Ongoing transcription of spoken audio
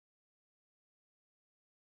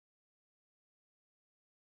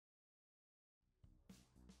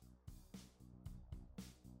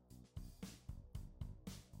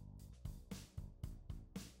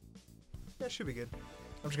Yeah, it should be good.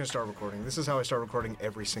 I'm just gonna start recording. This is how I start recording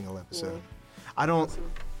every single episode. Cool. I don't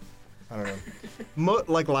know.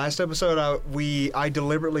 Like last episode, I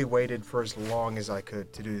deliberately waited for as long as I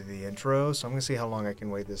could to do the intro, so I'm gonna see how long I can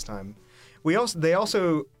wait this time. They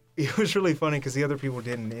also it was really funny because the other people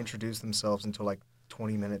didn't introduce themselves until like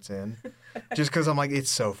 20 minutes in, just because I'm like, it's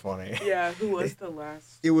so funny. Yeah, who was the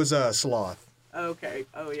last? It was Sloth. Okay.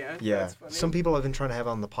 Oh yeah. Yeah. That's funny. Some people have been trying to have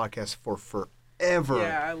on the podcast for forever.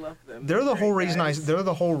 Yeah, I love them. They're the whole Great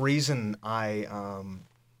reason I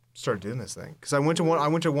started doing this thing, because I went to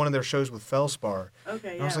one of their shows with Felspar.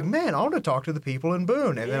 Okay. And I was like, man, I want to talk to the people in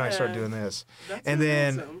Boone, and then I started doing this. That's and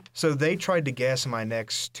then awesome. So they tried to guess my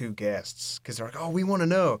next two guests because they're like, oh, we want to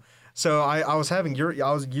know. So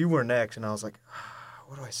you were next, and I was like,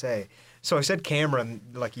 what do I say? So I said Cameron,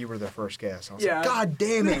 like you were the first guest. I was like, God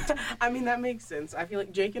damn it. I mean, that makes sense. I feel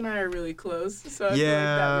like Jake and I are really close, so I feel like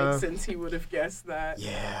that makes sense. He would have guessed that.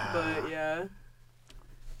 Yeah. But yeah.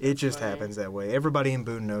 It just happens that way. Everybody in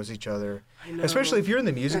Boone knows each other. I know. Especially if you're in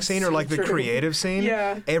the music scene or like the creative scene.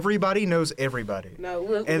 Yeah. Everybody knows everybody.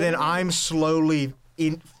 No, and then I'm slowly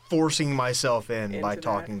forcing myself in by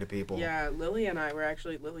talking to people. Yeah, Lily and I were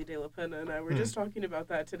actually, Lily De La Pena and I were just talking about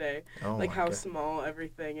that today. Oh like how God. small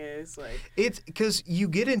everything is. Like it's because you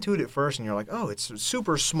get into it at first and you're like, oh, it's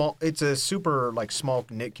super small. It's a super like small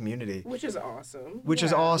knit community. Which is awesome. Which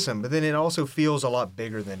is awesome. But then it also feels a lot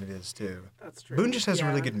bigger than it is too. That's true. Boone just has a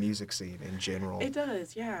really good music scene in general. It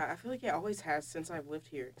does, yeah. I feel like it always has since I've lived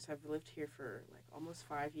here. Because I've lived here for like almost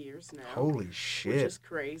 5 years now. Holy shit. Which is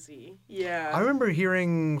crazy. Yeah. I remember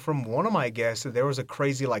hearing from one of my guests that there was a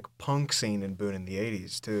crazy like punk scene in Boone in the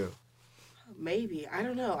 80s too. Maybe. I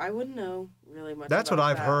don't know. I wouldn't know really much. That's what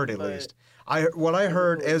I've heard at least. What I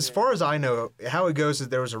heard, as far as I know, how it goes is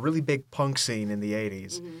there was a really big punk scene in the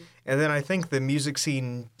 80s. Mm-hmm. And then I think the music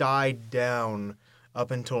scene died down up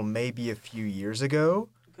until maybe a few years ago.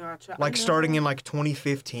 Gotcha. Like starting in like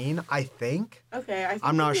 2015, I think. Okay.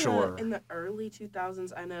 I'm not sure. In the early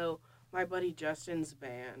 2000s, I know my buddy Justin's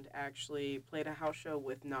band actually played a house show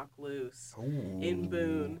with Knock Loose in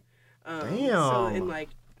Boone. Damn. So in like,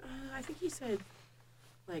 I think he said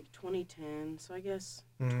like 2010. So I guess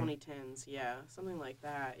 2010s. Yeah, something like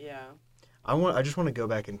that. Yeah. I just want to go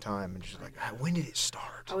back in time and just like, when did it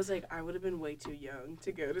start? I was like, I would have been way too young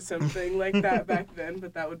to go to something like that back then,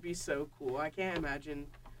 but that would be so cool. I can't imagine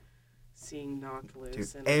seeing Knock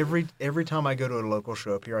Loose. Dude, every time I go to a local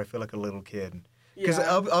show up here, I feel like a little kid. Because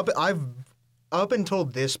up until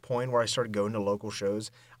this point where I started going to local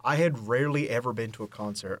shows, I had rarely ever been to a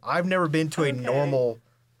concert. I've never been to a normal,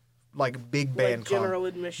 like big band concert. General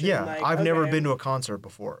admission. Yeah, like, I've never been to a concert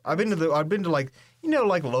before. I've been to like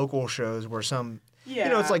like local shows where some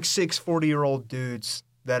it's like 40-year-old dudes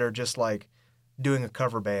that are just like doing a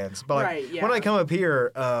cover bands. But like, when I come up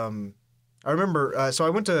here, I remember. So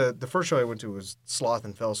I went to the first show I went to was Sloth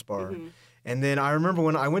and Felspar. Mm-hmm. And then I remember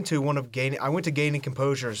when I went to Gain and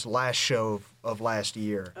Composure's last show of last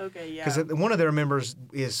year. Okay, yeah. Because one of their members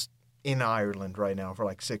is in Ireland right now for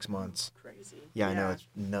like 6 months. Crazy. Yeah, I know, it's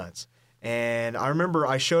nuts. And I remember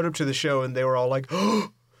I showed up to the show and they were all like,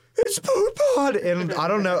 oh, it's BoonePod! And I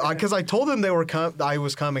don't know, because I told them I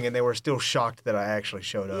was coming and they were still shocked that I actually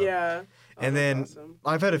showed up. Yeah. And then awesome.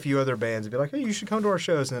 I've had a few other bands be like, hey, you should come to our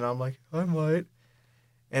shows. And then I'm like, I might.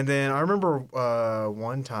 And then I remember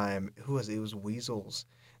one time, who was it? It was Weasels.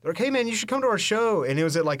 They're like, hey, man, you should come to our show. And it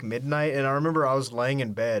was at like midnight. And I remember I was laying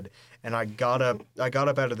in bed. And I got up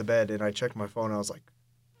out of the bed and I checked my phone. And I was like,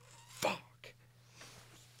 fuck.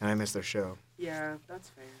 And I missed their show. Yeah, that's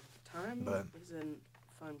fair. Time is a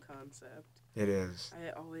fun concept. It is.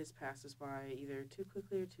 It always passes by either too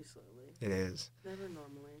quickly or too slowly. It is. Never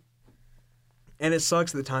normally. And it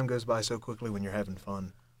sucks that time goes by so quickly when you're having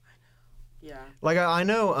fun. Yeah. Like, I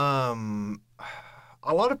know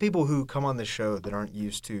a lot of people who come on the show that aren't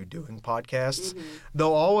used to doing podcasts,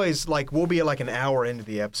 they'll always, like, we'll be at, like, an hour into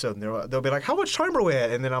the episode, and they'll be like, how much time are we at?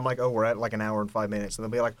 And then I'm like, oh, we're at, like, an hour and 5 minutes. And they'll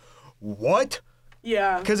be like, what?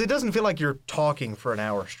 Yeah. Because it doesn't feel like you're talking for an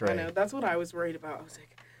hour straight. I know. That's what I was worried about. I was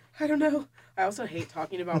like, I don't know. I also hate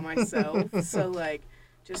talking about myself. So, like,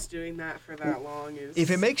 just doing that for that long is...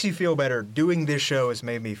 If it makes you feel better, doing this show has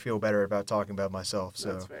made me feel better about talking about myself.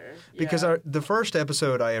 So. That's fair. Yeah. Because the first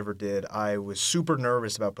episode I ever did, I was super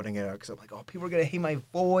nervous about putting it out because I'm like, oh, people are going to hate my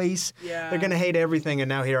voice. Yeah. They're going to hate everything. And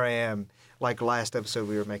now here I am. Like last episode,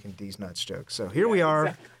 we were making D's Nuts jokes. So here we are.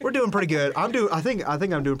 Exactly. We're doing pretty good. I think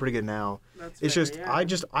I'm doing pretty good now. That's it's fair,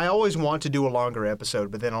 just, I always want to do a longer episode,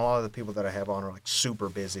 but then a lot of the people that I have on are like super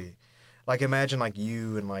busy. Like, imagine, like,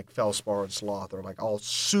 you and, like, Felspar and Sloth are, like, all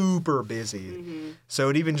super busy. Mm-hmm. So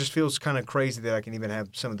it even just feels kind of crazy that I can even have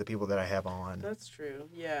some of the people that I have on. That's true,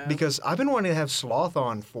 yeah. Because I've been wanting to have Sloth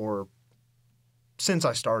on since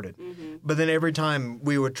I started. Mm-hmm. But then every time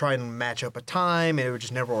we would try and match up a time, and it would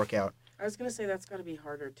just never work out. I was going to say that's got to be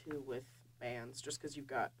harder, too, with bands, just because you've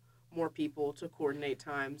got more people to coordinate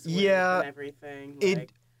times with and everything.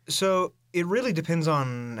 So it really depends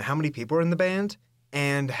on how many people are in the band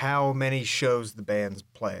and how many shows the bands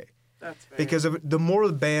play. That's fair. Because the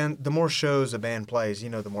more shows a band plays,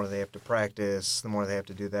 the more they have to practice, the more they have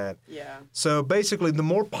to do that. Yeah. So basically, the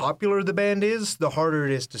more popular the band is, the harder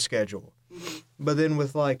it is to schedule. Mm-hmm. But then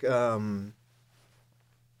with like,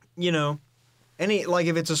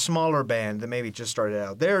 if it's a smaller band that maybe just started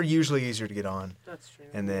out, they're usually easier to get on. That's true.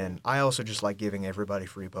 And then I also just like giving everybody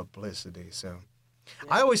free publicity. So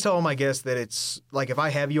I always tell all my guests that it's like if I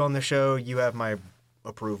have you on the show, you have my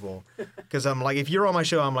approval. Because I'm like, if you're on my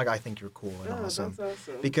show, I'm like, I think you're cool and awesome. That's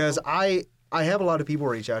awesome. Because I have a lot of people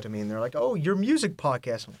reach out to me and they're like, oh, your music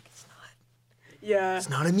podcast. I'm like, it's not. Yeah. It's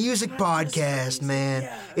not a music podcast, man.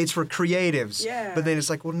 Yeah. It's for creatives. Yeah. But then it's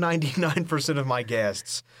like, well, 99% of my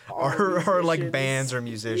guests are like bands or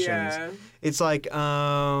musicians. Yeah. It's like,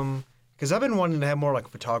 because I've been wanting to have more like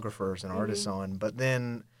photographers and artists on, but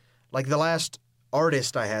then like the last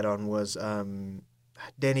artist I had on was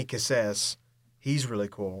Danny Casses. He's really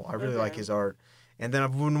cool. I really like his art. And then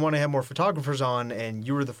I've been wanting to have more photographers on, and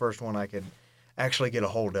you were the first one I could actually get a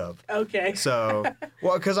hold of. Okay. So,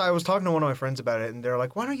 well, because I was talking to one of my friends about it, and they're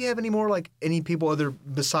like, why don't you have any more, like, any people other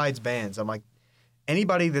besides bands? I'm like,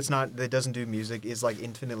 anybody that doesn't do music is, like,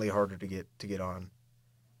 infinitely harder to get on.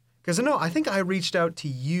 Because, I think I reached out to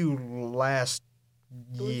you last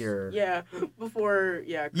year. Yeah, before,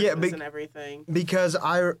 Christmas and everything. Because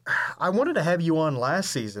I wanted to have you on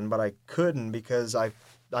last season, but I couldn't because I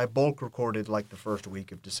bulk recorded, like, the first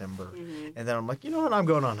week of December. Mm-hmm. And then I'm like, you know what, I'm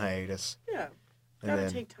going on hiatus. Yeah.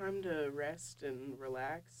 Gotta take time to rest and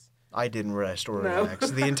relax. I didn't rest or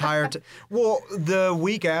relax the entire time. Well, the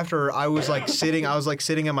week after, I was like sitting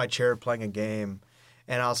in my chair playing a game,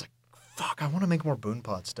 and I was like, fuck, I want to make more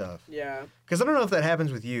BoonePod stuff. Yeah. Because I don't know if that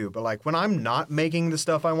happens with you, but like when I'm not making the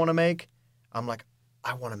stuff I want to make, I'm like,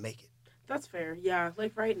 I want to make it. That's fair. Yeah.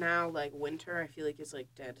 Like right now, like winter, I feel like is like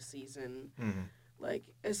dead season. Mm-hmm. Like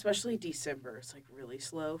especially December, it's like really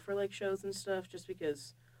slow for like shows and stuff, just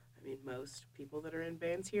because. I mean, most people that are in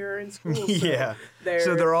bands here are in school. So yeah.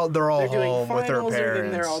 They're all home with their parents. And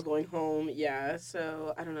then they're all going home. Yeah.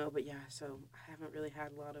 So I don't know, but yeah. So I haven't really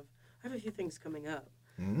had I have a few things coming up,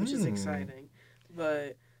 which is exciting.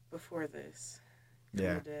 But before this,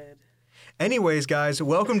 yeah. Dead. Anyways, guys,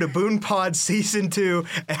 welcome to BoonePod Season 2,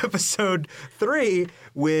 Episode 3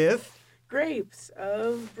 with Grapes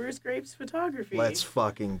of Bruisedgrapes Photography. Let's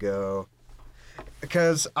fucking go.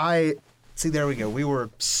 Because See, there we go. We were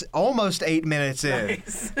almost 8 minutes in.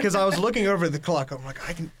 Because I was looking over at the clock. I'm like,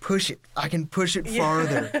 I can push it. I can push it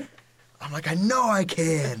farther. I'm like, I know I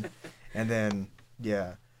can. And then,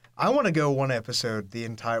 yeah. I want to go one episode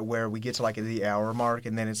where we get to like the hour mark,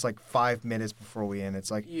 and then it's like 5 minutes before we end. It's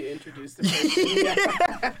like you introduce the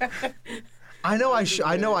person. I know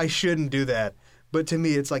I shouldn't do that, but to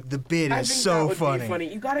me, it's like the bid is so funny. Be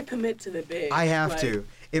funny. You got to commit to the bid. I have to.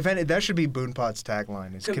 If any, that should be BoonePod's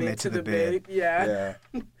tagline: is commit to the bid. Yeah.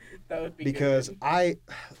 That would be because good. I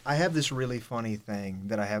have this really funny thing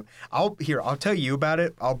that I have. I'll tell you about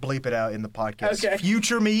it. I'll bleep it out in the podcast. Okay.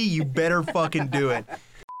 Future me, you better fucking do it.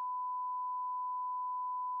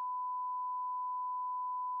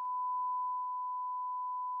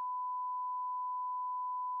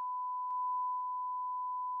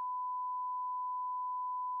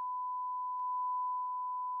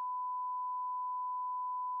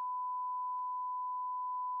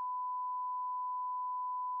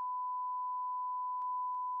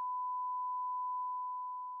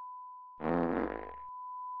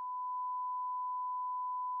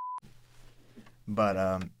 But,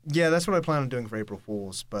 yeah, that's what I plan on doing for April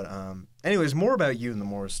Fools. But, anyways, more about you and the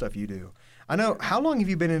more stuff you do. I know, how long have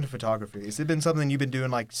you been into photography? Has it been something you've been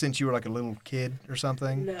doing, like, since you were, like, a little kid or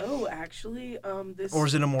something? No, actually, Or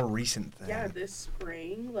is it a more recent thing? Yeah, this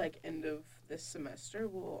spring, like, end of this semester,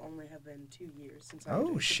 will only have been 2 years since I've been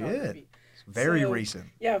doing photography. Shit. Very recent.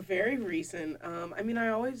 Yeah, very recent. I mean, I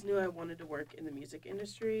always knew I wanted to work in the music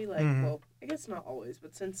industry. Like, well, I guess not always,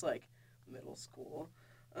 but since, like, middle school.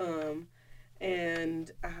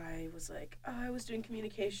 And I was like, I was doing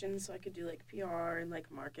communications, so I could do, like, PR and,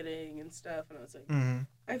 like, marketing and stuff. And I was like,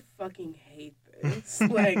 I I fucking hate this.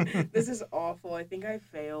 Like, this is awful. I think I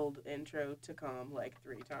failed intro to com like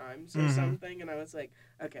 3 times or something, and I was like,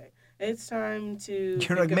 okay, it's time to.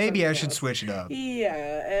 You're like, maybe I should switch it up.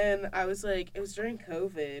 Yeah, and I was like, it was during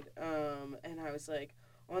COVID, and I was like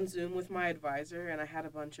on Zoom with my advisor, and I had a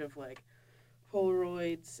bunch of like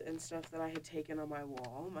Polaroids and stuff that I had taken on my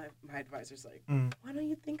wall. My advisor's like, why don't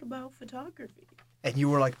you think about photography? And you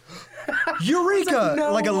were like, Eureka!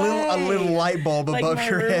 Like, no a little light bulb above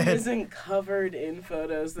your head. My room isn't covered in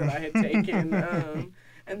photos that I had taken.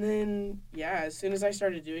 And then, yeah, as soon as I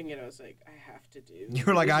started doing it, I was like, I have to do.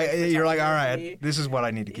 You're like, all right, this is what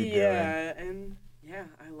I need to keep doing. Yeah, and yeah,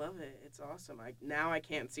 I love it. It's awesome. Now I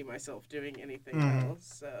can't see myself doing anything else.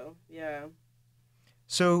 So, yeah.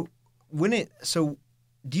 So, when you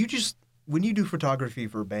do photography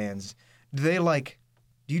for bands, do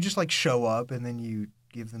you just like show up and then you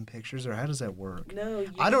give them pictures, or how does that work? No,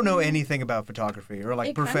 I don't know anything about photography or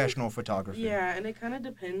like professional photography. Yeah, and it kind of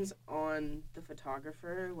depends on the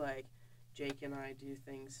photographer. Like Jake and I do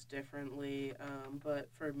things differently, but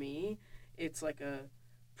for me, it's like a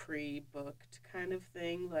pre-booked kind of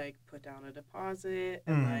thing. Like put down a deposit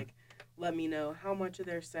and like let me know how much of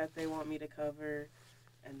their set they want me to cover.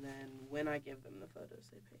 And then when I give them the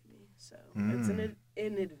photos, they pay me. So it's an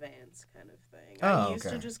in advance kind of thing. I used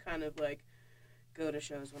to just kind of like go to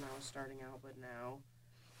shows when I was starting out, but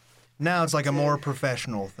now it's like a more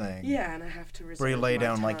professional thing. Yeah, and I have to reserve where you lay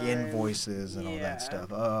down time. like invoices and all that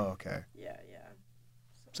stuff. Oh, okay. Yeah.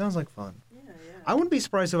 So, sounds like fun. Yeah. I wouldn't be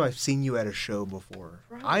surprised if I've seen you at a show before.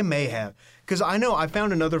 Probably. I may have, because I know I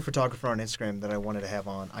found another photographer on Instagram that I wanted to have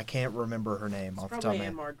on. I can't remember her name off the top of my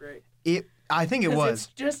head. Margaret. I think it was.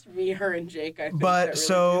 It's just me, her, and Jake. I think but that really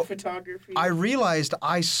so do photography. I realized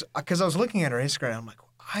because I was looking at her Instagram, I'm like,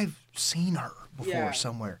 I've seen her before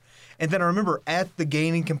somewhere. And then I remember at the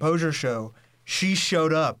Gain and Composure show, she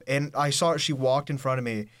showed up, and I saw her. She walked in front of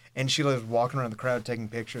me, and she was walking around the crowd taking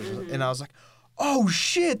pictures, and I was like, oh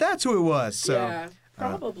shit, that's who it was. So yeah,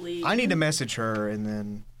 probably. I need to message her, and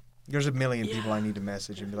then there's a million people I need to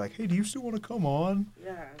message and be like, hey, do you still want to come on?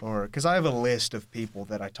 Yeah. Or because I have a list of people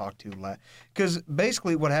that I talked to. Because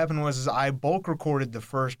basically what happened was I bulk recorded the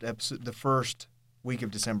first episode, the first week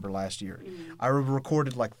of December last year. I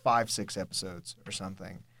recorded like 5-6 episodes or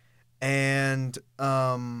something. And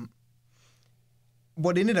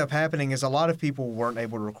what ended up happening is a lot of people weren't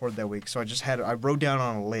able to record that week. So I wrote down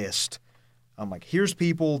on a list. I'm like, here's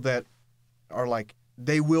people that are like,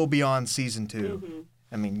 they will be on season 2.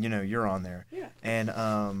 I mean, you're on there. Yeah.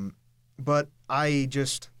 And, but I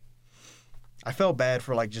felt bad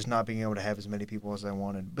for like just not being able to have as many people as I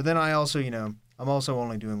wanted. But then I also, I'm also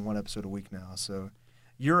only doing 1 episode a week now. So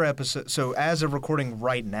your episode, so as of recording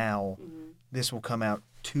right now, this will come out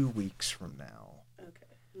 2 weeks from now.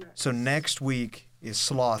 Okay. Nice. So next week is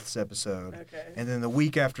Sloth's episode. Okay. And then the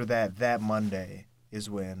week after that Monday is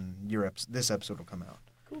when this episode will come out.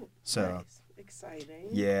 Cool. So nice. Exciting.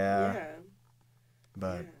 Yeah.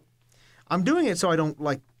 But I'm doing it so I don't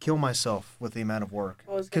like kill myself with the amount of work.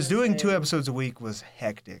 Because doing 2 episodes a week was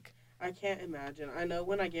hectic. I can't imagine. I know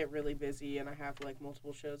when I get really busy and I have like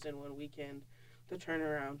multiple shows in one weekend, the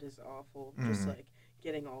turnaround is awful. Just like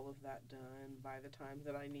getting all of that done by the time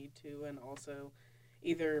that I need to, and also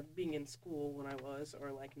either being in school when I was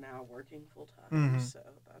or like now working full time. So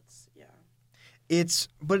that's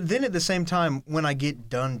but then at the same time, when I get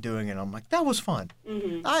done doing it, I'm like, that was fun.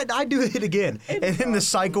 I do it again. And then the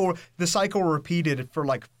cycle repeated for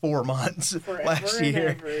like 4 months last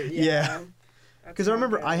year. Yeah. Because I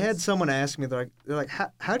remember I had someone ask me, they're like,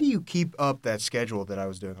 how do you keep up that schedule that I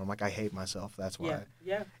was doing? I'm like, I hate myself. That's why.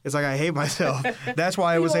 Yeah. It's like I hate myself. That's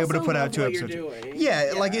why I was able to put out 2 episodes.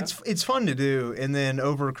 Yeah, like it's fun to do. And then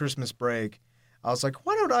over Christmas break, I was like,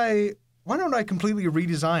 why don't I completely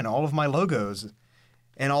redesign all of my logos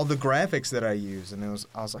and all the graphics that I use? And I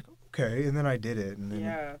was like, okay. And then I did it. And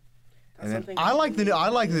then, I like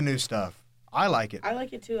the new stuff. I like it. I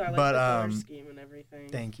like it too. I like the color scheme and everything.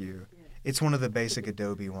 Thank you. Yeah. It's one of the basic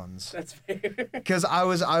Adobe ones. That's fair. Because I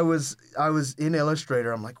was in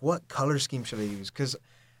Illustrator. I'm like, what color scheme should I use? Because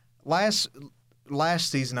last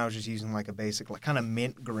season I was just using like a basic, like kind of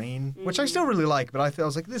mint green, which I still really like. But I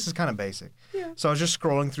was like, this is kind of basic. Yeah. So I was just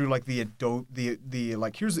scrolling through like the Adobe,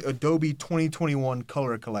 here's the Adobe 2021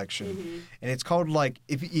 color collection, and it's called like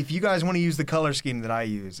if you guys want to use the color scheme that I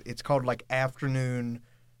use, it's called like Afternoon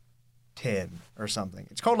 10 or something.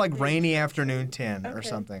 It's called like Rainy Afternoon 10 or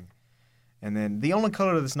something. And then the only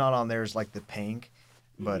color that's not on there is like the pink,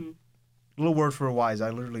 but a little word for wise, I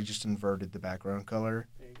literally just inverted the background color.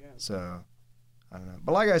 There you go. So I don't know.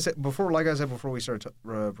 But like I said before we started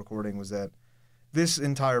recording, was that this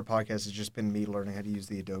entire podcast has just been me learning how to use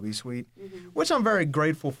the Adobe Suite, which I'm very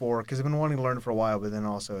grateful for because I've been wanting to learn it for a while, but then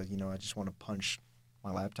also, I just want to punch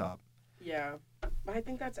my laptop. Yeah. I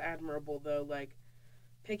think that's admirable, though, like,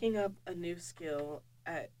 picking up a new skill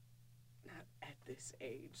not at this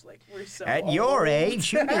age, like, we're so At old. your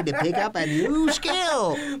age, you need to pick up a new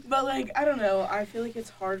skill. But, like, I don't know, I feel like it's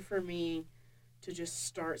hard for me to just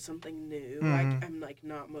start something new. Like, I'm, like,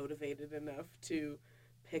 not motivated enough to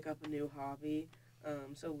pick up a new hobby.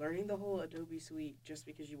 So learning the whole Adobe Suite just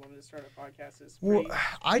because you wanted to start a podcast is pretty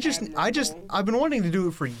I've been wanting to do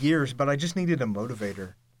it for years, but I just needed a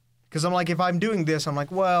motivator. Because I'm like, if I'm doing this, I'm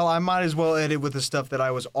like, well, I might as well edit with the stuff that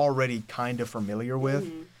I was already kind of familiar with.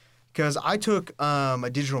 Because I took a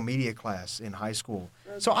digital media class in high school.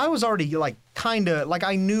 Okay. So I was already, like, kind of, like,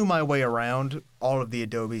 I knew my way around all of the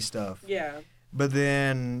Adobe stuff. Yeah. But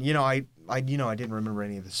then, I didn't remember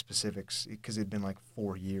any of the specifics because it'd been, like,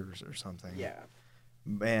 4 years or something. Yeah.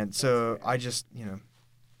 And so I just,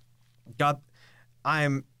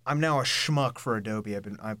 I'm now a schmuck for Adobe.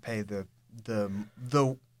 I pay the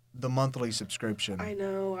monthly subscription. I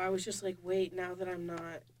know. I was just like, wait, now that I'm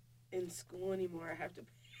not in school anymore, I have to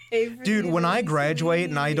pay for Dude, when I graduate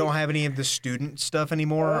and I don't have any of the student stuff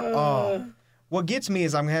anymore, what gets me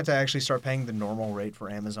is I'm going to have to actually start paying the normal rate for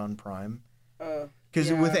Amazon Prime. Because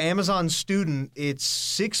with Amazon Student, it's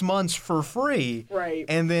 6 months for free. Right.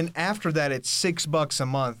 And then after that, it's $6 a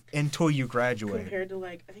month until you graduate. Compared to,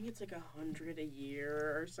 like, I think it's like $100 a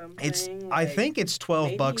year or something. I think it's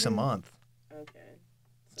 $12 a month. Okay.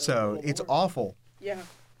 So it's awful. Yeah.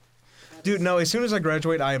 Dude, no, as soon as I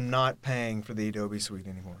graduate, I am not paying for the Adobe Suite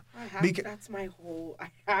anymore. That's my whole... I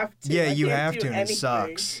have to. Yeah, you have to, and it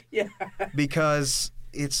sucks. Yeah. Because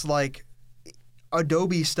it's like...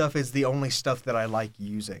 Adobe stuff is the only stuff that I like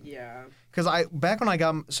using. Yeah. Because back when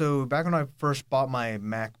I first bought my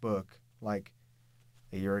MacBook, like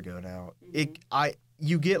a year ago now,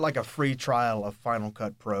 you get like a free trial of Final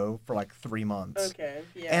Cut Pro for like 3 months. Okay.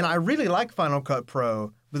 Yeah. And I really like Final Cut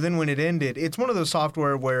Pro, but then when it ended, it's one of those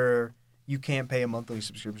software where you can't pay a monthly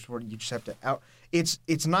subscription for it. You just have to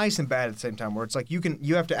It's nice and bad at the same time. Where it's like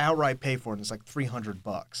you have to outright pay for it. And it's like $300.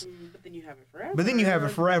 But then you have it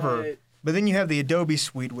forever. But then you have the Adobe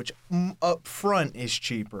Suite, which up front is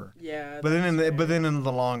cheaper. Yeah. But then in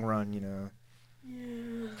the long run,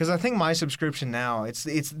 Yeah. Because I think my subscription now it's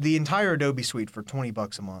the entire Adobe Suite for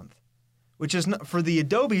 $20 a month, which is for the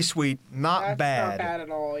Adobe Suite not bad. Not bad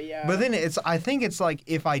at all. Yeah. But then I think it's like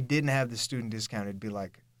if I didn't have the student discount, it'd be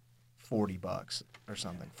like $40 or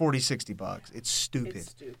something, $60. It's stupid.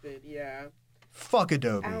 It's stupid. Yeah. Fuck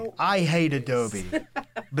Adobe. I hate Adobe.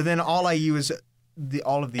 But then all I use.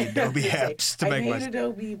 All of the Adobe apps to make my... I hate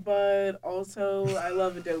Adobe, but also I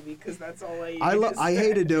love Adobe because that's all I use. I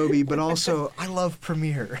hate Adobe, but also I love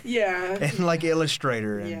Premiere. Yeah. And like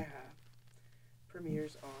Illustrator. And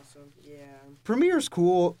Premiere's awesome. Yeah. Premiere's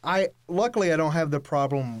cool. Luckily I don't have the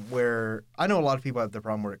problem where... I know a lot of people have the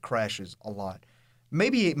problem where it crashes a lot.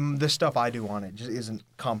 Maybe the stuff I do on it just isn't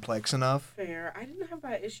complex enough. Fair. I didn't have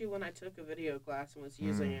that issue when I took a video class and was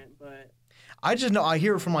using it, but... I just know, I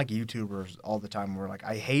hear it from like YouTubers all the time where like,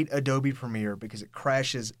 I hate Adobe Premiere because it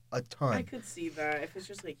crashes a ton. I could see that if it's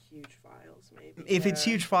just like huge files, maybe. If it's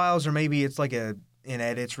huge files or maybe it's like an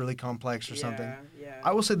edit's really complex or something. Yeah.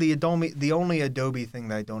 I will say the only Adobe thing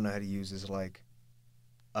that I don't know how to use is like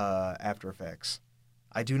After Effects.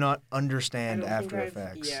 I do not understand After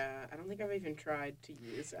Effects. I don't think I've even tried to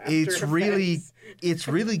use After Effects. It's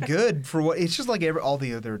really good for what... It's just like all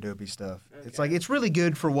the other Adobe stuff. Okay. It's like, it's really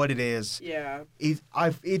good for what it is. Yeah.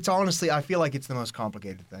 It's honestly, I feel like it's the most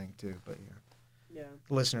complicated thing, too. But, yeah.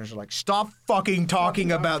 The listeners are like, stop fucking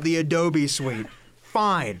talking about the Adobe Suite.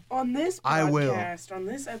 Fine. On this podcast, I will. On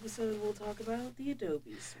this episode, we'll talk about the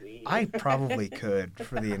Adobe Suite. I probably could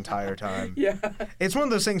for the entire time. Yeah. It's one of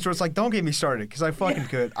those things where it's like, don't get me started, because I fucking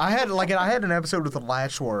could. I had an episode with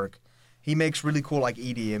Latchwork. He makes really cool like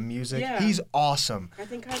EDM music. Yeah. He's awesome.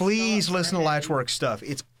 Please listen to Latchwork stuff.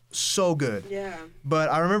 It's so good. Yeah. But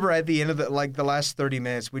I remember at the end of the last 30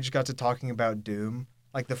 minutes, we just got to talking about Doom,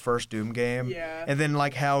 like the first Doom game. Yeah. And then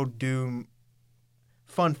like how Doom.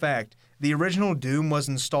 Fun fact. The original Doom was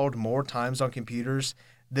installed more times on computers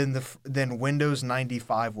than Windows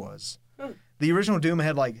 95 was. The original Doom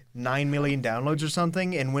had like 9 million downloads or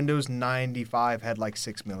something, and Windows 95 had like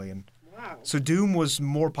 6 million. Wow. So Doom was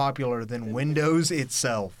more popular than Windows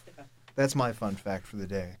itself. Yeah. That's my fun fact for the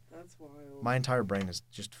day. That's wild. My entire brain is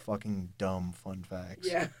just fucking dumb fun facts.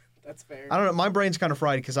 Yeah, that's fair. I don't know. My brain's kind of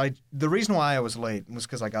fried because the reason why I was late was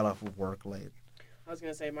because I got off of work late. I was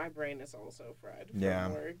going to say, my brain is also fried from yeah.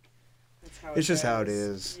 work. That's how it's just how it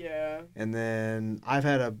is. Yeah. And then I've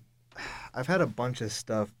had I've had a bunch of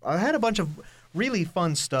stuff. I had a bunch of really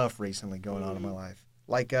fun stuff recently going on in my life.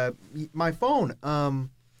 Like my phone.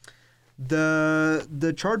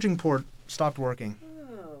 The charging port stopped working.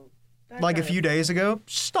 Like a few days ago,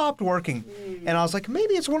 stopped working. And I was like,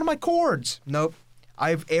 maybe it's one of my cords. Nope. I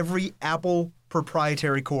have every Apple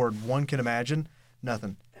proprietary cord one can imagine.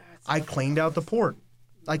 Nothing. I cleaned out the port.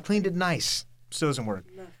 I cleaned it nice. Still doesn't work.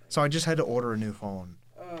 So I just had to order a new phone.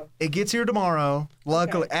 It gets here tomorrow.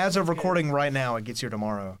 Luckily, as of recording right now, it gets here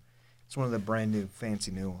tomorrow. It's one of the brand new,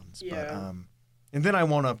 fancy new ones. Yeah. But, and then I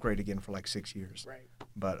won't upgrade again for like 6 years. Right.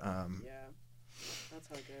 But yeah, that's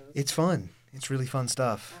how it goes. It's fun. It's really fun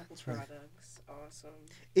stuff. Apple products, awesome.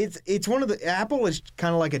 It's one of the Apple is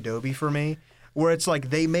kind of like Adobe for me, where it's like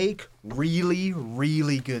they make really,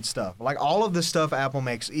 really good stuff. Like all of the stuff Apple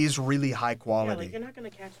makes is really high quality. Yeah, like you're not gonna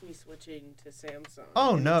catch me switching to Samsung.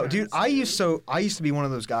 Oh no, dude! I used to be one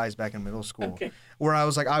of those guys back in middle school, where I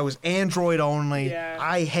was Android only. Yeah.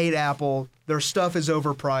 I hate Apple. Their stuff is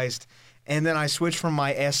overpriced. And then I switched from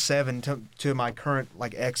my S7 to my current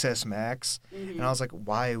like XS Max, and I was like,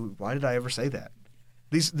 why did I ever say that?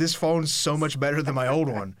 This phone's so much better than my old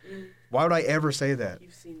one. Why would I ever say that?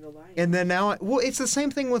 You've seen the light. And then now, it's the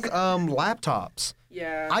same thing with laptops.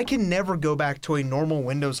 Yeah. I can never go back to a normal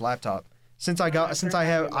Windows laptop I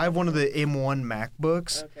have one of the M1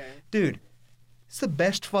 MacBooks. Okay. Dude, it's the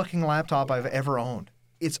best fucking laptop I've ever owned.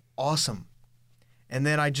 It's awesome. And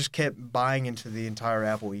then I just kept buying into the entire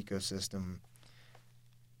Apple ecosystem.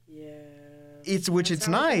 Yeah. It's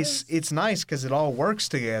nice. It's nice because it all works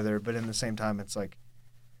together, but in the same time, it's like,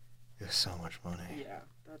 there's so much money. Yeah,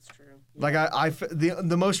 that's true. Yeah. Like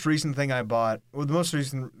the most recent thing I bought, or the most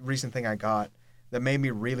recent thing I got that made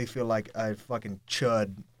me really feel like a fucking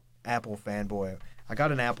chud Apple fanboy. I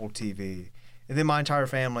got an Apple TV, and then my entire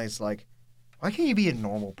family's like, why can't you be a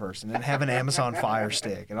normal person and have an Amazon Fire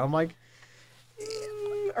Stick? And I'm like,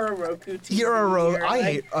 or a Roku TV. You're a Roku. I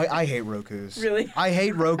hate Rokus. Really? I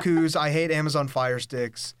hate Rokus. I hate Amazon Fire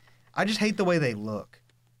Sticks. I just hate the way they look.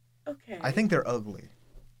 Okay. I think they're ugly.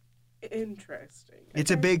 Interesting. It's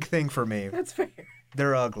a big thing for me. That's fair.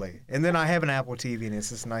 They're ugly. And then I have an Apple TV, and it's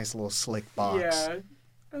this nice little slick box. Yeah.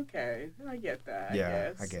 Okay. I get that.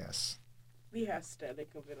 Yeah, I guess. The aesthetic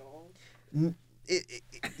of it all.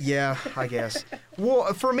 Yeah, I guess.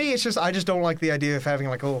 Well, for me, it's just I just don't like the idea of having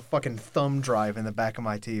like a little fucking thumb drive in the back of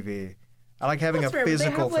my TV. I like having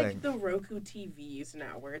physical thing. They have thing. Like the Roku TVs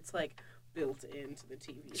now, where it's like built into the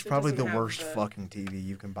TV. It's probably the worst fucking TV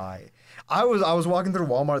you can buy. I was walking through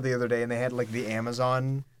Walmart the other day, and they had like the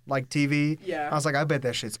Amazon like TV. Yeah. I was like, I bet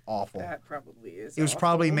that shit's awful. That probably is. It was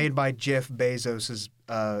probably made by Jeff Bezos's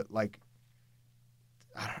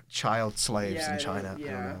child slaves in China. Yeah.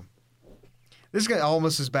 I don't know. This is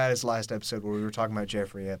almost as bad as last episode where we were talking about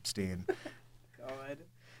Jeffrey Epstein. God.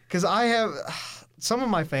 Because I have some of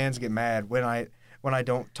my fans get mad when I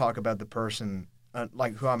don't talk about the person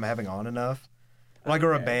like who I'm having on enough,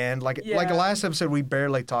 or a band. Like last episode we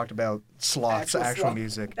barely talked about Sloth's actual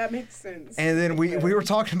music. That makes sense. And then we were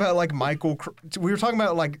talking about like Michael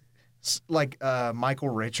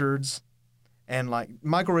Richards, and like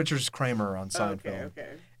Michael Richards Kramer on Seinfeld. Okay.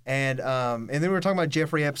 And then we were talking about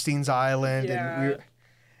Jeffrey Epstein's Island, and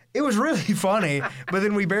it was really funny. But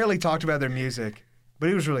then we barely talked about their music, but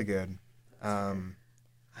it was really good. I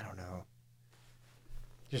don't know,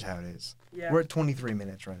 just how it is. Yeah. We're at 23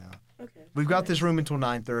 minutes right now. Okay. We've got this room until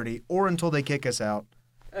 9:30, or until they kick us out.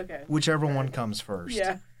 Okay. Whichever one comes first.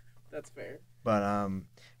 Yeah, that's fair. But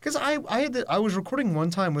because I was recording one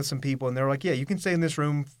time with some people, and they were like, "Yeah, you can stay in this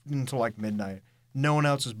room until like midnight. No one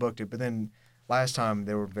else has booked it." But then last time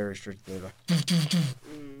they were very strict. They were like,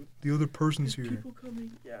 the other person's here. People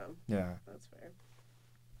coming. Yeah. Yeah. That's fair.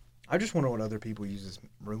 I just wonder what other people use this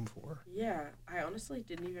room for. Yeah, I honestly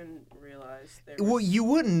didn't even realize there. Well, you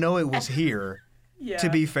wouldn't know it was here. Yeah. To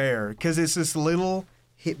be fair, because it's this little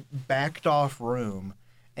backed off room,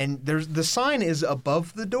 and the sign is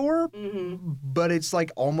above the door, but it's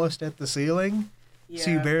like almost at the ceiling,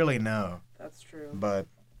 so you barely know. That's true. But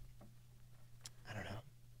I don't know.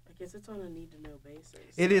 I guess it's on a need-to-know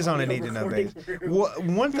basis. It is on a need-to-know basis.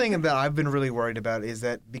 One thing that I've been really worried about is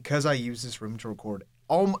that because I use this room to record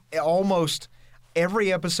almost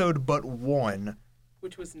every episode but one.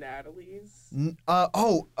 Which was Natalie's?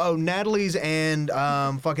 Natalie's and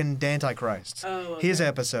fucking Dantichrist. Oh, okay. His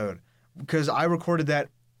episode. Because I recorded that,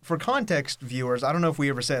 for context, viewers, I don't know if we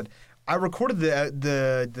ever said, I recorded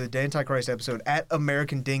the Dantichrist episode at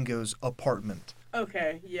American Dingo's apartment.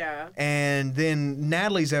 Okay, yeah. And then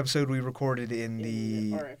Natalie's episode we recorded in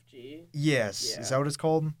the RFG. Yes. Yeah. Is that what it's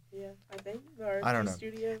called? Yeah. I think the I don't know.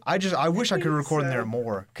 Studio. I wish I could record in there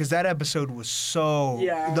more because that episode was so.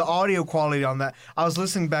 Yeah. The audio quality on that. I was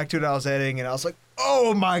listening back to it. I was editing, and I was like,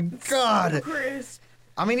 "Oh my god!" So crisp.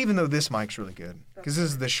 I mean, even though this mic's really good because this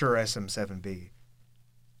is the Shure SM7B.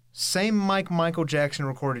 Same mic Michael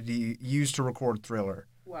Jackson used to record Thriller.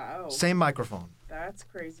 Wow. Same microphone. That's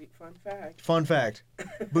crazy. Fun fact. Fun fact.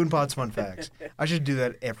 BoonePod's Fun Facts. I should do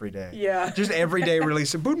that every day. Yeah. Just every day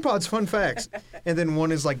release BoonePod's Fun Facts. And then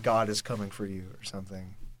one is like God is coming for you or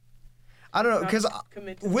something. I don't know, because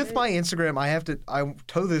with my Instagram, I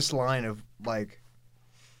toe this line of like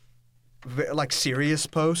serious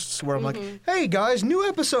posts where I'm like, hey guys, new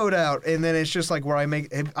episode out. And then it's just like where I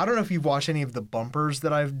don't know if you've watched any of the bumpers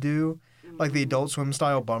that I do, like the Adult Swim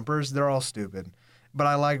style bumpers. They're all stupid. But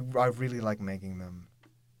I really like making them.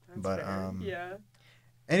 That's fair. Yeah.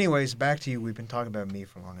 Anyways, back to you. We've been talking about me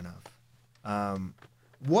for long enough.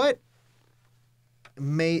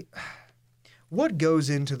 What goes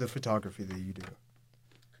into the photography that you do?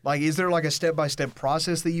 Like, is there like a step-by-step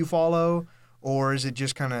process that you follow, or is it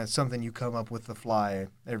just kind of something you come up with the fly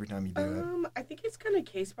every time you do it? I think it's kind of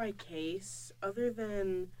case by case. Other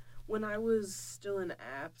than when I was still in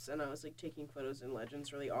apps and I was like taking photos in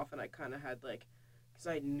Legends really often, I kind of had like. Because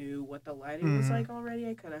I knew what the lighting was like already.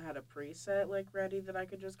 I kind of had a preset like ready that I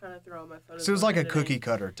could just kind of throw on my photos. So it was like a cookie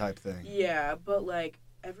cutter type thing. Yeah, but like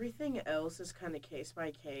everything else is kind of case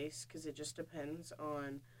by case because it just depends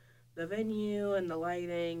on the venue and the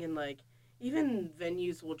lighting and like even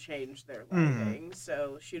venues will change their lighting.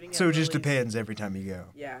 So shooting. So it just depends every time you go.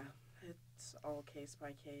 Yeah, it's all case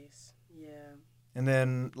by case. Yeah. And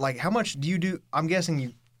then like how much do you do? I'm guessing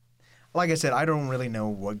you. Like I said, I don't really know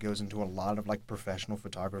what goes into a lot of like professional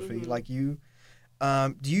photography like you.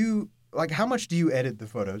 Do you like how much do you edit the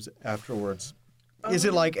photos afterwards? Is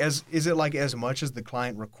it like as much as the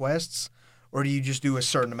client requests, or do you just do a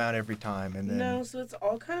certain amount every time and then? No, so it's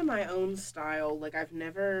all kind of my own style. Like I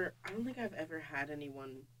don't think I've ever had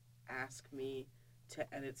anyone ask me to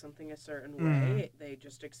edit something a certain way. They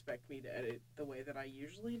just expect me to edit the way that I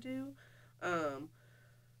usually do.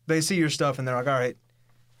 They see your stuff and they're like, all right.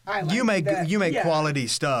 You make quality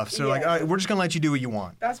stuff, so like, all right, we're just gonna let you do what you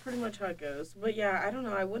want. That's pretty much how it goes. But yeah, I don't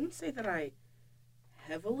know. I wouldn't say that I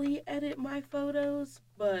heavily edit my photos,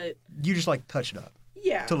 but you just like touch it up.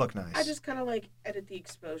 Yeah. To look nice. I just kind of like edit the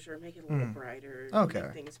exposure, make it a little brighter,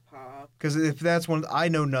 make things pop. Because if that's I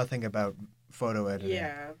know nothing about photo editing.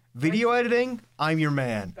 Yeah. Video editing, I'm your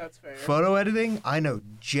man. That's fair. Photo editing, I know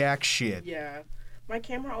jack shit. Yeah. My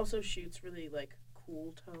camera also shoots really like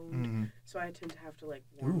cool toned, so I tend to have to like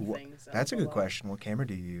warm things up. That's a good question. What camera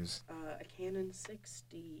do you use? A Canon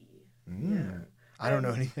 6D. Yeah. I don't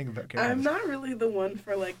know anything about cameras. I'm not really the one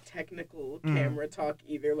for like technical camera talk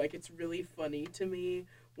either. Like it's really funny to me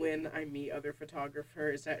when I meet other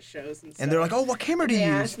photographers at shows and stuff. And they're like, "Oh, what camera do you use?"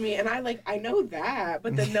 They ask me, and I know that,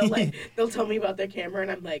 but then they'll tell me about their camera,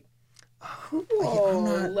 and I'm like,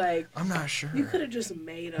 cool. I'm not sure. You could have just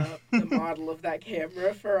made up the model of that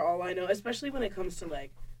camera for all I know, especially when it comes to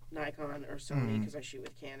like Nikon or Sony, because I shoot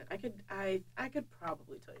with Canon. I could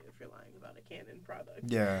probably tell you if you're lying about a Canon product.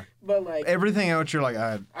 Yeah. But like everything else, you're like,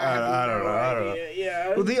 I don't know.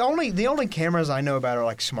 Yeah. Well, the only cameras I know about are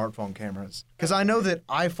like smartphone cameras, because I know that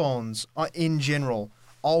iPhones in general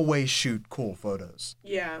always shoot cool photos.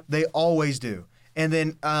 Yeah. They always do. And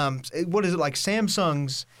then what is it like?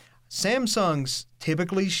 Samsung's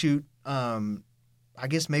typically shoot. I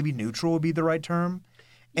guess maybe neutral would be the right term.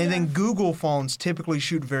 And then Google phones typically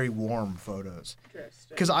shoot very warm photos.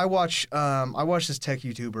 Because I watch this tech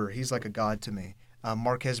YouTuber. He's like a god to me,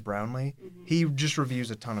 Marquez Brownlee. He just reviews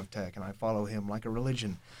a ton of tech, and I follow him like a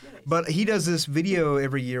religion. Nice. But he does this video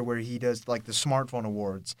every year where he does like the smartphone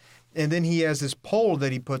awards, and then he has this poll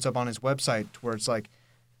that he puts up on his website where it's like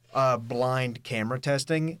blind camera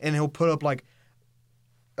testing, and he'll put up like.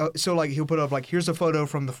 He'll put up like, here's a photo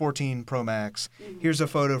from the 14 Pro Max, here's a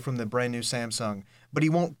photo from the brand new Samsung, but he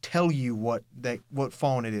won't tell you what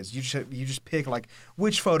phone it is. You just pick like,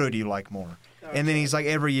 which photo do you like more? Okay. And then he's like,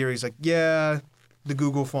 every year he's like, yeah, the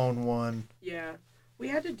Google phone won. Yeah, we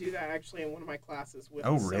had to do that actually in one of my classes with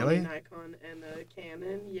really? Sony, Nikon, and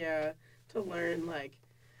Canon. Yeah, to learn like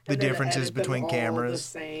the differences between cameras.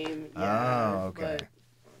 The same. Yeah, oh, okay. But,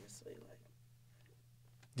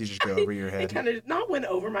 you just go over your head. It kind of not went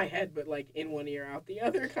over my head, but like in one ear, out the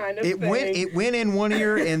other, kind of. It went in one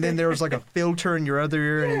ear, and then there was like a filter in your other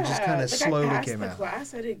ear, and it just kind of slowly came out.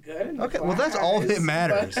 Class, I did good. Okay, well that's all that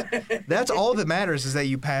matters. That's all that matters is that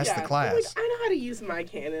you passed the class. Like, I know how to use my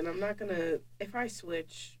Canon. I'm not gonna. If I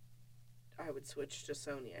switch, I would switch to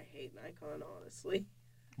Sony. I hate Nikon, honestly.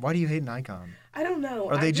 Why do you hate Nikon? I don't know.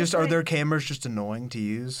 Are their cameras just annoying to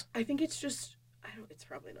use? I think it's just, it's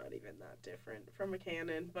probably not even that different from a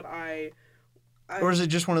Canon, but or is it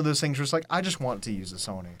just one of those things where it's like, I just want to use a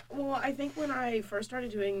Sony? Well, I think when I first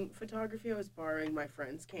started doing photography, I was borrowing my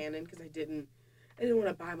friend's Canon because I didn't want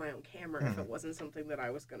to buy my own camera if it wasn't something that I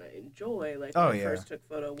was going to enjoy. Like, when I first took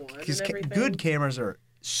Photo One and everything. Good cameras are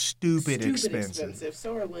stupid expensive.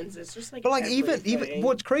 So are lenses. Just like, but like even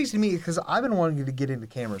what's crazy to me, because I've been wanting to get into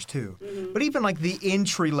cameras too. Mm-hmm. But even like the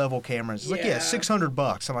entry level cameras, it's like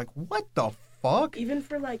 $600. I'm like, what the fuck? Even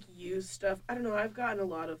for like used stuff, I don't know. I've gotten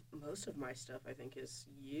most of my stuff I think is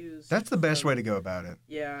used. That's the best way to go about it.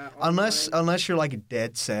 Yeah. Unless you're like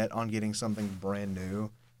dead set on getting something brand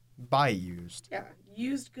new, buy used. Yeah,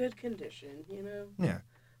 used, good condition. You know. Yeah.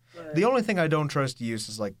 But the only thing I don't trust to use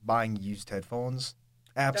is like buying used headphones.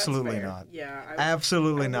 Absolutely not. Yeah.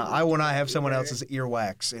 Absolutely not. I will not have someone else's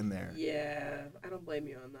earwax in there. Yeah, I don't blame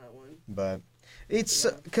you on that one. But it's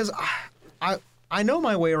because I know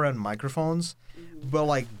my way around microphones, but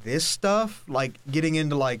like this stuff, like getting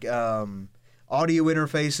into like audio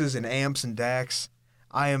interfaces and amps and DACs,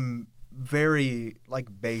 I am very like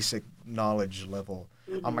basic knowledge level.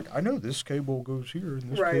 Mm-hmm. I'm like, I know this cable goes here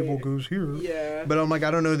and this cable goes here. Yeah. But I'm like,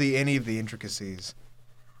 I don't know any of the intricacies.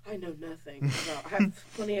 I know nothing I have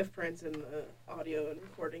plenty of friends in the audio and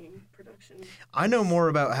recording and production. I know more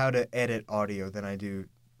about how to edit audio than I do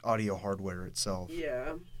audio hardware itself.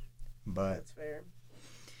 Yeah. But that's fair.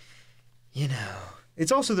 You know,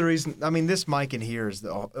 it's also the reason. I mean, this mic in here is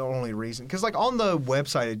the only reason. Because, like, on the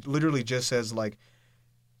website, it literally just says, like,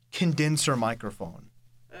 condenser microphone.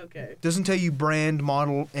 Okay. Doesn't tell you brand,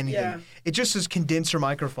 model, anything. Yeah. It just says condenser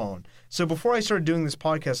microphone. So before I started doing this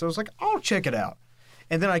podcast, I was like, I'll check it out.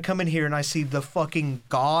 And then I come in here and I see the fucking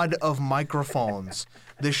god of microphones,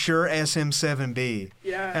 the Shure SM7B.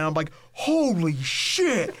 Yeah. And I'm like, holy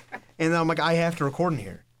shit. And then I'm like, I have to record in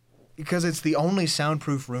here. Because it's the only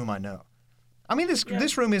soundproof room I know. I mean,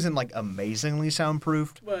 this room isn't, like, amazingly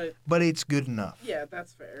soundproofed, but it's good enough. Yeah,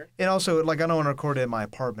 that's fair. And also, like, I don't want to record in my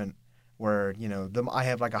apartment where, you know, I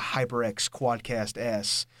have, like, a HyperX Quadcast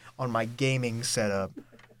S on my gaming setup,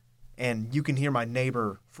 and you can hear my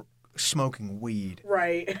neighbor smoking weed.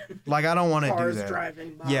 Right. Like, I don't want to do that. Cars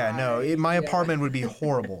driving by. Yeah, no, my apartment would be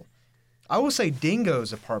horrible. I will say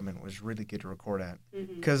Dingo's apartment was really good to record at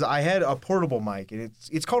because I had a portable mic, and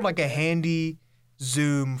it's called like a Handy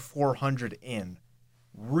Zoom 400N.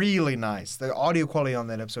 Really nice. The audio quality on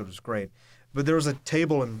that episode was great. But there was a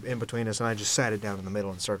table in between us, and I just sat it down in the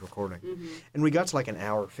middle and started recording. Mm-hmm. And we got to like an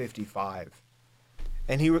hour 55.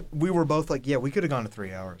 And we were both like, yeah, we could have gone to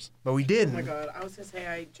 3 hours. But we didn't. Oh, my God. I was going to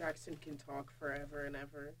say, Jackson can talk forever and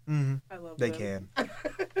ever. Mm-hmm. I love them. They can.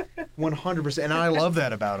 100%. And I love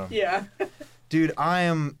that about them. Yeah. Dude, I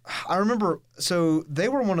remember, so they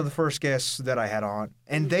were one of the first guests that I had on.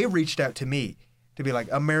 And they reached out to me to be like,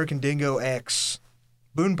 American Dingo X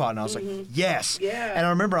BoonePod. And I was like, yes. Yeah. And I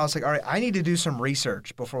remember I was like, all right, I need to do some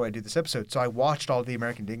research before I do this episode. So I watched all the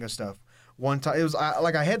American Dingo stuff. One time, it was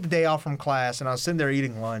like I had the day off from class, and I was sitting there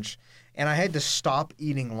eating lunch, and I had to stop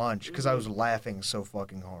eating lunch because I was laughing so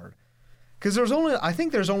fucking hard. Because I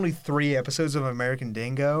think there's only 3 episodes of American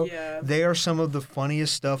Dingo. Yeah. They are some of the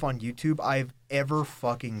funniest stuff on YouTube I've ever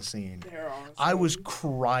fucking seen. They're awesome. I was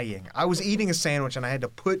crying. I was eating a sandwich, and I had to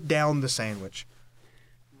put down the sandwich.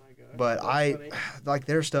 Oh my God. But like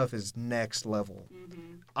their stuff is next level.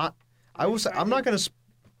 Mm-hmm. I will say, I'm not gonna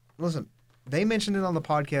listen. They mentioned it on the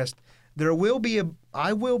podcast. I will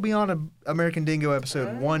be on an American Dingo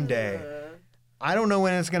episode one day. I don't know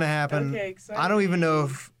when it's going to happen. Okay, exciting. I don't even know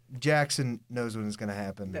if Jackson knows when it's going to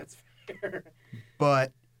happen. That's fair.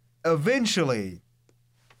 But eventually,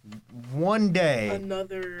 one day...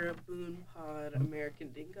 Another BoonePod American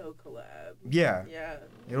Dingo collab. Yeah. Yeah.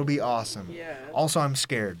 It'll be awesome. Yeah. Also, I'm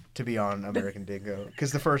scared to be on American Dingo.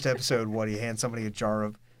 Because the first episode, he hands somebody a jar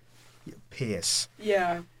of piss.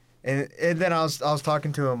 Yeah. And then I was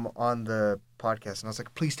talking to him on the podcast, and I was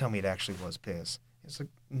like, please tell me it actually was piss. He's like,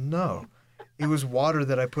 no. It was water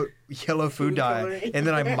that I put yellow food dye, and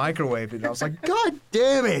then I microwaved it. And I was like, God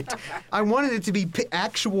damn it. I wanted it to be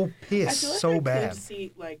actual piss so bad. I could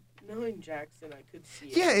see, like, knowing Jackson, I could see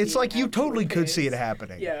it. Yeah, it's like you totally piss. could see it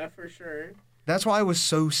happening. Yeah, for sure. That's why I was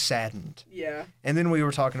so saddened. Yeah. And then we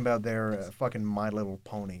were talking about their fucking My Little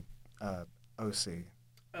Pony OC.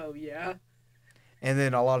 Oh, yeah? And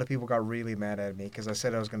then a lot of people got really mad at me because I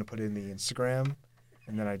said I was going to put it in the Instagram,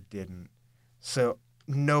 and then I didn't. So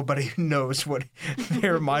nobody knows what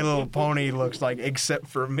their My Little Pony looks like except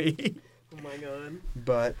for me. Oh my God.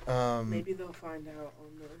 But maybe they'll find out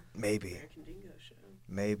on the Maybe. American Dingo show.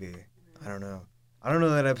 Maybe. I don't know. I don't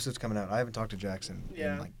know that episode's coming out. I haven't talked to Jackson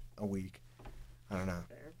in like a week. I don't know.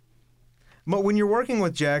 Fair. But when you're working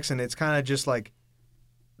with Jackson, it's kind of just like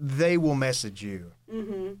they will message you.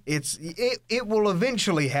 Mm-hmm. It will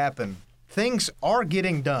eventually happen. Things are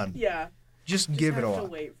getting done. Yeah. Just give it a while. You have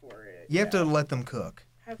to wait for it. You have to let them cook.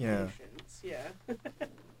 Have patience. Yeah.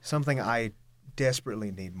 Something I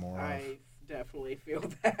desperately need more of. I definitely feel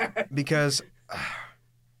that. Because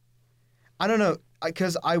I don't know.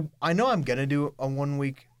 Because I know I'm gonna do a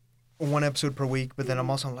 1 episode per week, but then I'm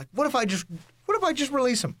like, what if I just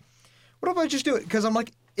release them? What if I just do it? Because I'm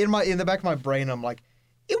like in the back of my brain, I'm like,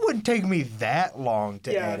 it wouldn't take me that long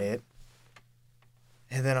to edit.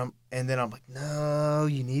 And then I'm like, no,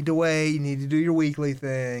 you need to wait. You need to do your weekly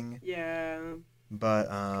thing. Yeah. But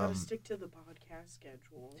gotta stick to the podcast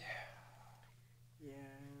schedule. Yeah.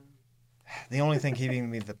 The only thing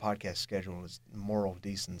keeping me to the podcast schedule is moral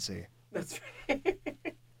decency. That's right.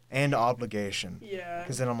 And obligation. Yeah.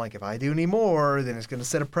 Because then I'm like, if I do any more, then it's going to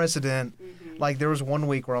set a precedent. Mm-hmm. Like, there was one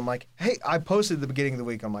week where I'm like, hey, I posted at the beginning of the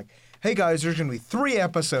week, I'm like, hey, guys, there's going to be 3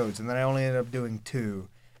 episodes. And then I only ended up doing 2.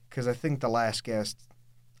 Because I think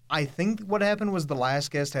what happened was the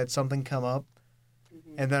last guest had something come up.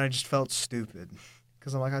 Mm-hmm. And then I just felt stupid.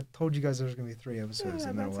 Because I'm like, I told you guys there was going to be 3 episodes.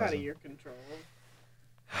 And then that's out of your control.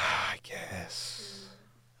 I guess.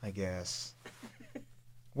 I don't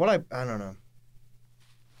know.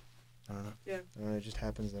 Yeah. It just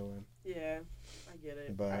happens that way. Yeah, I get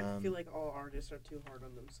it. But I feel like all artists are too hard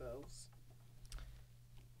on themselves.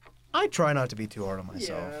 I try not to be too hard on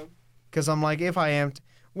myself. Yeah. Because I'm like, if I am...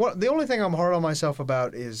 the only thing I'm hard on myself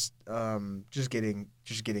about is just getting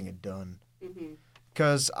it done.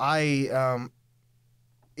 Because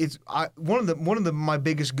one of my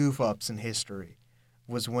biggest goof ups in history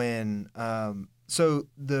was when so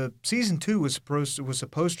the season 2 was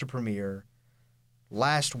supposed to premiere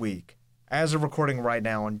last week, as of recording right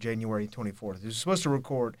now on January 24th. It was supposed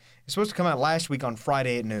to come out last week on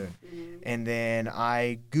Friday at noon. Mm-hmm. And then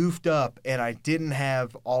I goofed up and I didn't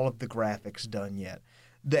have all of the graphics done yet.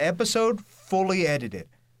 The episode fully edited,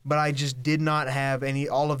 but I just did not have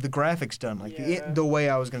all of the graphics done, like the way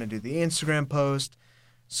I was going to do the Instagram post.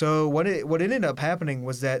 So what ended up happening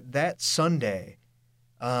was that Sunday,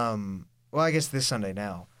 well, I guess this Sunday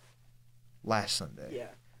now, last Sunday. Yeah.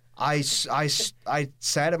 I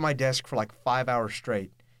sat at my desk for like 5 hours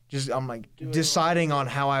straight. I'm like deciding on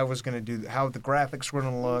how I was going to do, how the graphics were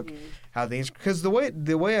going to look, because the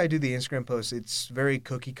way I do the Instagram posts, it's very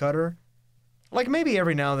cookie cutter. Like maybe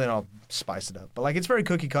every now and then I'll spice it up, but like it's very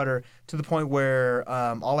cookie cutter to the point where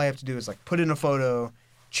all I have to do is like put in a photo,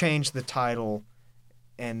 change the title,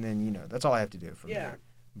 and then that's all I have to do from there.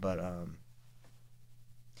 But all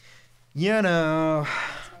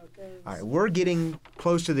right, we're getting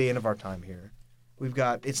close to the end of our time here.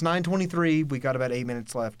 It's 9:23. We got about 8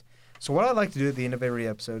 minutes left. So what I'd like to do at the end of every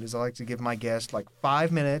episode is I like to give my guest like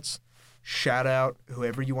 5 minutes, shout out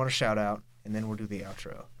whoever you want to shout out, and then we'll do the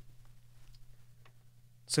outro.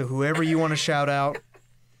 So whoever you want to shout out,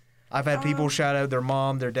 I've had people shout out their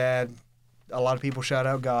mom, their dad. A lot of people shout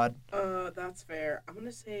out God. That's fair. I'm going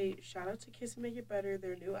to say shout out to Kiss and Make It Better,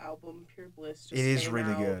 their new album, Pure Bliss. It is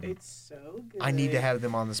really good. It's so good. I need to have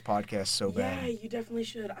them on this podcast so bad. Yeah, you definitely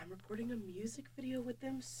should. I'm recording a music video with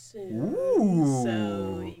them soon. Ooh.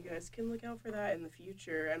 So you guys can look out for that in the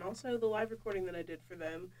future. And also the live recording that I did for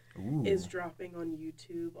them is dropping on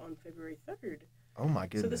YouTube on February 3rd. Oh my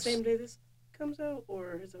goodness. So the same day this comes out,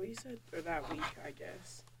 or is that what you said? Or that week, I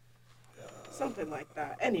guess. Something like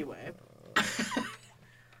that. Anyway.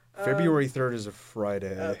 February 3rd is a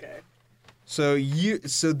Friday. Okay. So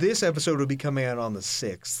this episode will be coming out on the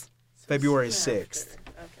 6th. February 6th.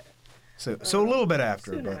 Okay. So a little bit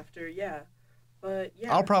after. Soon after, yeah. But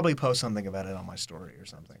yeah. I'll probably post something about it on my story or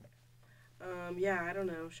something. Yeah, I don't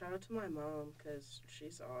know. Shout out to my mom because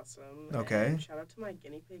she's awesome. Okay. And shout out to my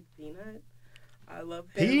guinea pig Peanut. I love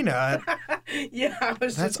him. Peanut? Yeah, I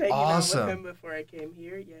was That's just hanging awesome. out with him before I came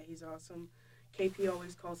here. Yeah, he's awesome. KP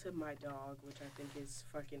always calls him my dog, which I think is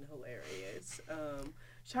fucking hilarious.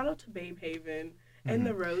 Shout out to Babe Haven and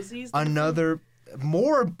the Rosies.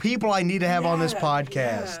 More people I need to have on this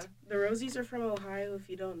podcast. Yeah. The Rosies are from Ohio. If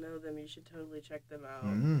you don't know them, you should totally check them out.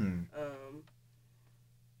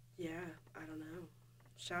 Yeah, I don't know.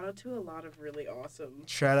 Shout out to a lot of really awesome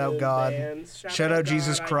Shout out God. bands. Shout out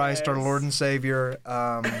Jesus Christ, our Lord and Savior.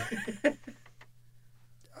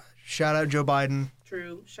 Shout out Joe Biden.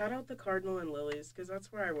 True. Shout out the Cardinal and Lily's, because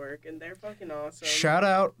that's where I work, and they're fucking awesome. Shout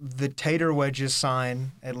out the Tater Wedges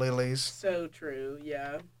sign at Lily's. So true,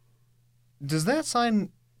 yeah. Does that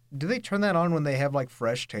sign... Do they turn that on when they have, like,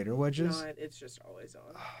 fresh tater wedges? No, it's just always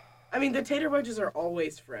on. I mean, the tater wedges are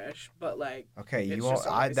always fresh, but like. Okay,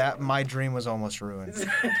 my dream was almost ruined.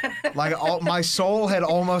 Like my soul had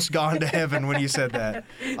almost gone to heaven when you said that.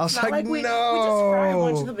 I was like, no. We just fry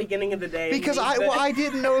lunch at the beginning of the day. Because I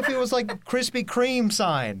didn't know if it was like Krispy Kreme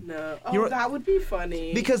sign. No. Oh, that would be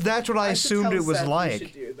funny. Because that's what I assumed it was Seth like. We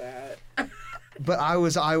should do that. But I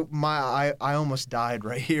almost died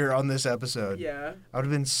right here on this episode. Yeah. I would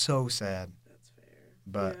have been so sad. That's fair.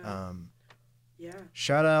 But yeah.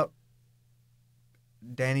 Shout out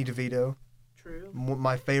Danny DeVito. True.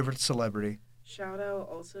 My favorite celebrity. Shout out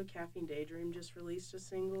also Caffeine Daydream just released a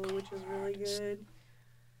single, which is really good.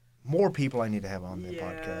 More people I need to have on the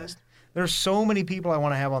podcast. There's so many people I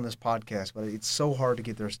want to have on this podcast, but it's so hard to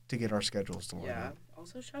get our schedules to line up. Yeah.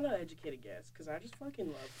 Also, shout out Educated Guests, because I just fucking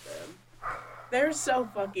love them. They're so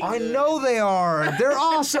fucking good. I know they are. They're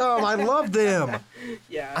awesome. I love them.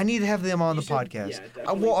 Yeah. I need to have them on the podcast. Yeah,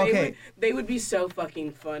 definitely. Okay. They would be so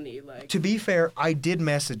fucking funny. Like. To be fair, I did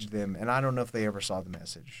message them, and I don't know if they ever saw the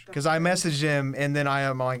message. Because I messaged them, and then I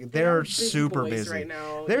am like, they're super busy. Right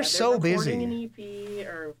now. They're so busy. Recording an EP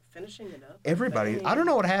or finishing it up. Everybody. I don't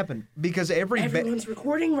know what happened. Because everyone's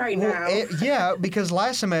recording right now. Yeah, because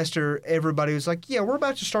last semester, everybody was like, yeah, we're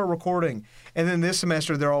about to start recording. And then this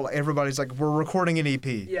semester, everybody's like, we're recording an EP.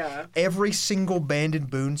 Yeah. Every single band in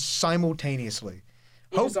Boone simultaneously.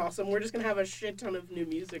 Which is awesome. We're just going to have a shit ton of new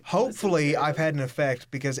music. Hopefully, I've had an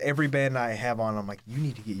effect because every band I have on, I'm like, you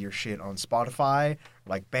need to get your shit on Spotify,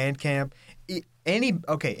 like Bandcamp.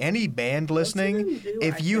 Any band listening,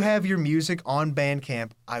 if you have your music on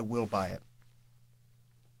Bandcamp, I will buy it.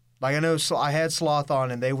 Like, I know I had Sloth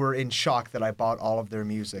on, and they were in shock that I bought all of their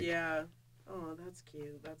music. Yeah. Oh, that's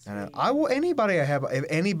cute. That's sweet. And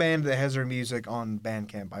any band that has their music on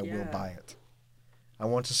Bandcamp, I will buy it. I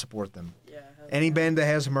want to support them. Yeah. Any band that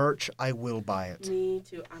has merch, I will buy it. Me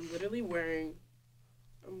too. I'm literally wearing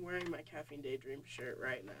my Caffeine Daydream shirt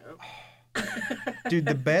right now. Dude,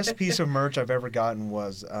 the best piece of merch I've ever gotten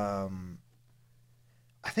was, I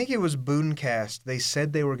think it was Boonecast. They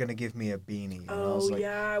said they were going to give me a beanie. And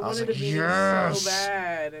I wanted a beanie yes! so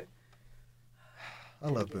bad. I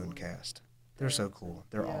love Boonecast. They're so cool.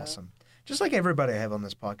 They're awesome. Just like everybody I have on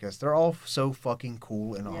this podcast. They're all so fucking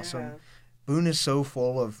cool and awesome. Boone is so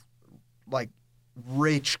full of, like,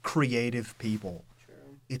 rich, creative people. True.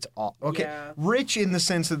 It's okay. Yeah. Rich in the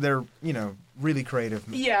sense that they're, really creative.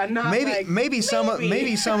 Yeah, not maybe some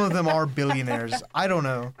of them are billionaires. I don't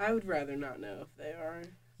know. I would rather not know if they are.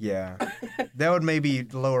 Yeah, that would maybe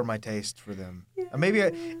lower my taste for them. Yeah. Maybe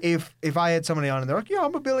if I had somebody on and they're like, yeah,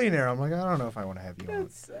 I'm a billionaire. I'm like, I don't know if I want to have you on.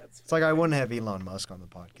 It's like I wouldn't have Elon Musk on the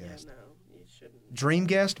podcast. Yeah, no, you shouldn't. Dream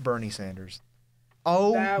guest, Bernie Sanders.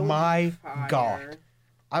 Oh my God.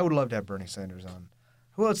 I would love to have Bernie Sanders on.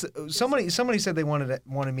 Who else? Somebody said they wanted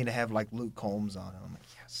me to have like Luke Combs on. And I'm like,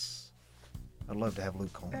 yes. I'd love to have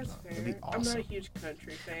Luke Combs on. Fair. It'd be awesome. I'm not a huge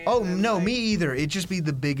country fan. Oh, no, me either. It'd just be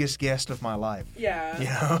the biggest guest of my life.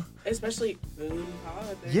 Yeah. Especially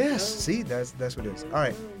BoonePod. Yes, see, that's what it is. All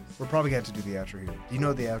right, we're probably going to have to do the outro here. Do you know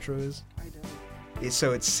what the outro is? I don't.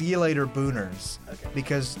 It's see you later, Booners. Okay.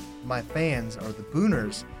 Because my fans are the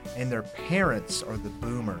Booners, and their parents are the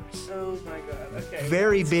Boomers. Oh, my God. Okay.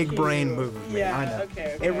 Very big cute. Brain move of me. Yeah, I know.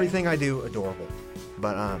 Okay. Everything I do, adorable.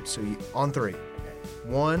 But, on 3. Okay.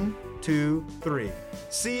 1, 2, 3.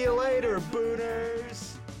 See you later,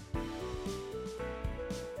 Booners!